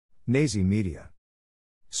Nazi Media.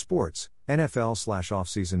 Sports,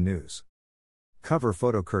 NFL/offseason news. Cover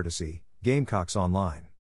photo courtesy, Gamecocks Online.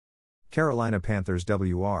 Carolina Panthers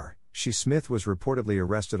WR, Shi Smith was reportedly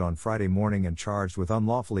arrested on Friday morning and charged with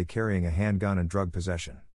unlawfully carrying a handgun and drug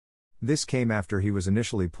possession. This came after he was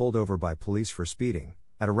initially pulled over by police for speeding,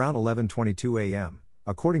 at around 11:22 a.m.,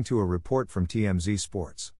 according to a report from TMZ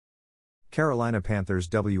Sports. Carolina Panthers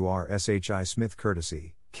WR Shi Smith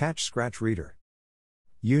courtesy, Catch Scratch Reader.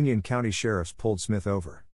 Union County sheriffs pulled Smith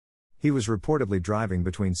over. He was reportedly driving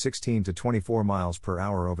between 16 to 24 miles per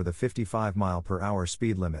hour over the 55 mile per hour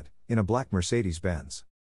speed limit, in a black Mercedes-Benz.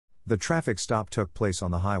 The traffic stop took place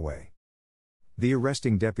on the highway. The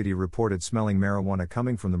arresting deputy reported smelling marijuana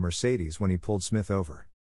coming from the Mercedes when he pulled Smith over.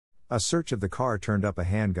 A search of the car turned up a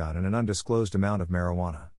handgun and an undisclosed amount of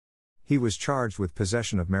marijuana. He was charged with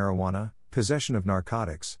possession of marijuana, possession of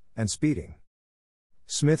narcotics, and speeding.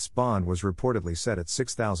 Smith's bond was reportedly set at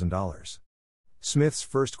 $6,000. Smith's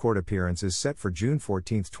first court appearance is set for June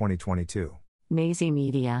 14, 2022. Nazi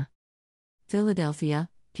Media. Philadelphia,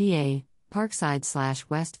 PA,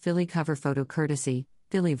 Parkside/West Philly cover photo courtesy,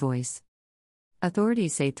 Philly Voice.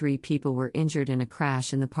 Authorities say 3 people were injured in a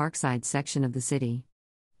crash in the Parkside section of the city.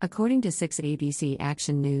 According to 6 ABC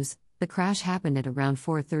Action News, the crash happened at around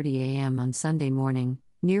 4:30 a.m. on Sunday morning,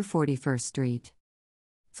 near 41st Street.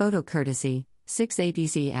 Photo courtesy, 6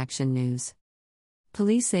 ABC Action News.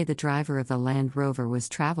 Police say the driver of the Land Rover was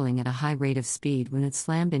traveling at a high rate of speed when it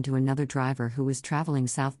slammed into another driver who was traveling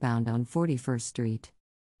southbound on 41st Street.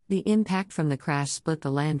 The impact from the crash split the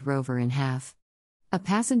Land Rover in half. A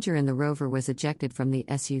passenger in the Rover was ejected from the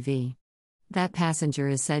SUV. That passenger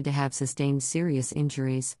is said to have sustained serious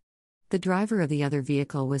injuries. The driver of the other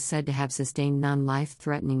vehicle was said to have sustained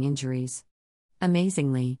non-life-threatening injuries.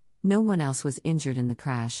 Amazingly, no one else was injured in the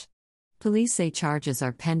crash. Police say charges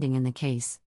are pending in the case.